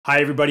Hi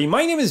everybody,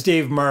 my name is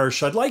Dave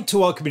Marsh. I'd like to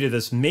welcome you to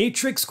this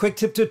Matrix quick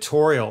tip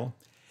tutorial.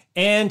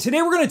 And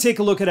today we're going to take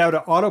a look at how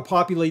to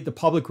auto-populate the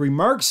public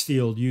remarks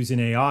field using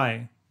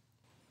AI.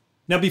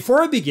 Now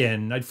before I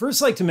begin, I'd first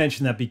like to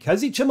mention that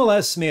because each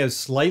MLS may have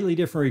slightly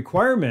different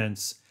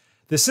requirements,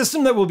 the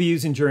system that we'll be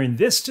using during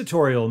this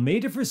tutorial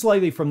may differ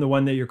slightly from the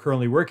one that you're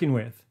currently working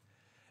with.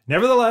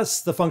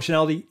 Nevertheless, the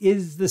functionality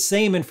is the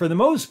same, and for the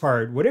most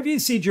part, whatever you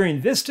see during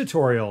this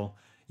tutorial,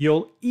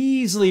 you'll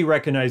easily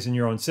recognize in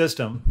your own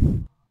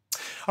system.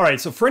 All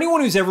right, so for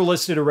anyone who's ever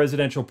listed a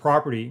residential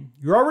property,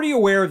 you're already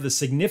aware of the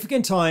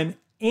significant time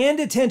and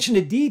attention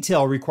to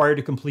detail required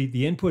to complete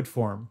the input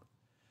form.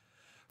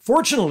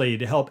 Fortunately,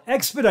 to help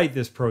expedite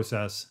this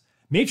process,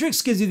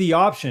 Matrix gives you the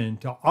option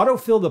to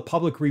autofill the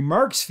public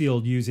remarks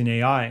field using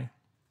AI.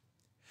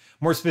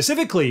 More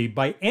specifically,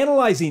 by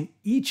analyzing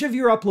each of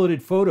your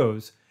uploaded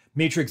photos,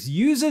 Matrix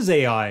uses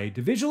AI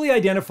to visually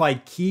identify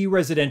key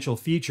residential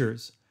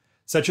features,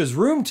 such as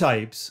room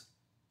types,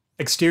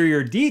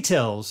 exterior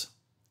details,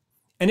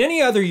 and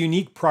any other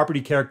unique property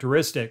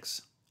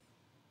characteristics,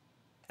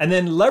 and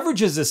then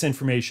leverages this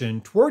information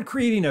toward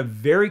creating a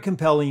very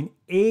compelling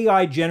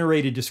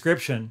AI-generated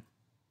description.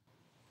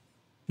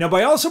 Now,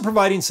 by also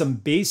providing some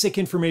basic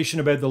information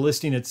about the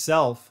listing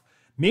itself,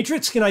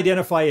 Matrix can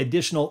identify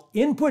additional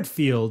input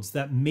fields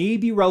that may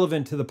be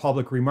relevant to the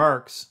public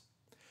remarks.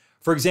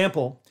 For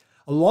example,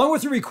 along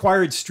with the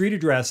required street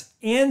address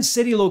and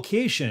city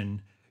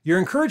location, you're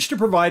encouraged to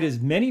provide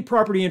as many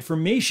property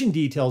information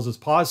details as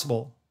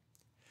possible.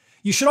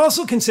 You should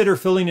also consider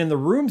filling in the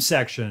room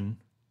section,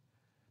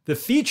 the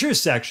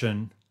features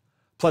section,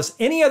 plus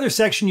any other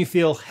section you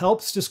feel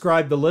helps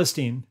describe the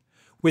listing,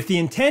 with the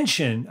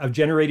intention of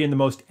generating the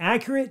most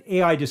accurate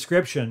AI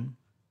description.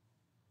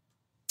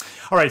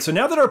 All right, so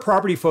now that our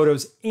property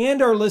photos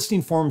and our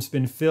listing form's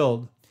been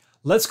filled,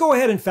 let's go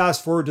ahead and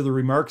fast forward to the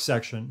remarks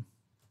section.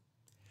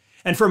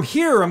 And from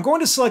here, I'm going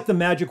to select the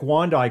magic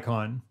wand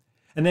icon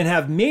and then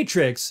have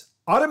Matrix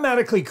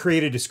automatically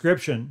create a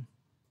description.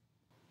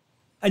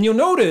 And you'll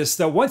notice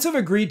that once I've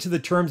agreed to the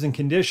terms and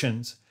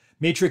conditions,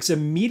 Matrix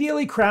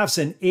immediately crafts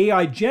an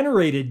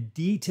AI-generated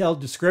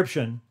detailed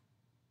description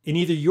in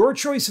either your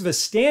choice of a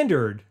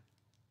standard,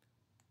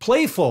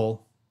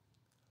 playful,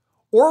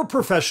 or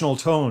professional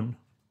tone.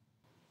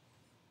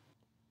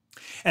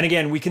 And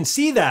again, we can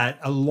see that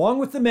along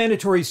with the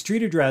mandatory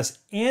street address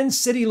and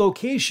city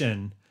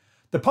location,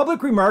 the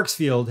public remarks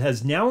field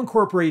has now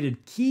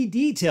incorporated key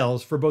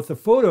details for both the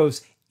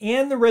photos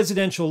and the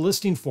residential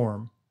listing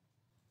form.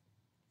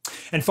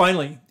 And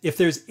finally, if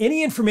there's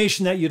any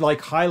information that you'd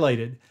like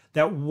highlighted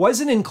that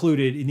wasn't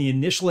included in the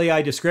initial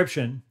AI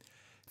description,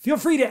 feel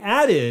free to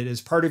add it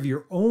as part of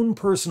your own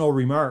personal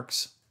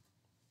remarks.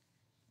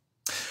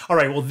 All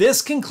right, well,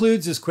 this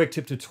concludes this quick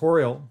tip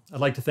tutorial.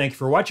 I'd like to thank you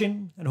for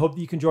watching and hope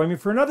that you can join me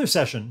for another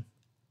session.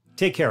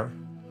 Take care.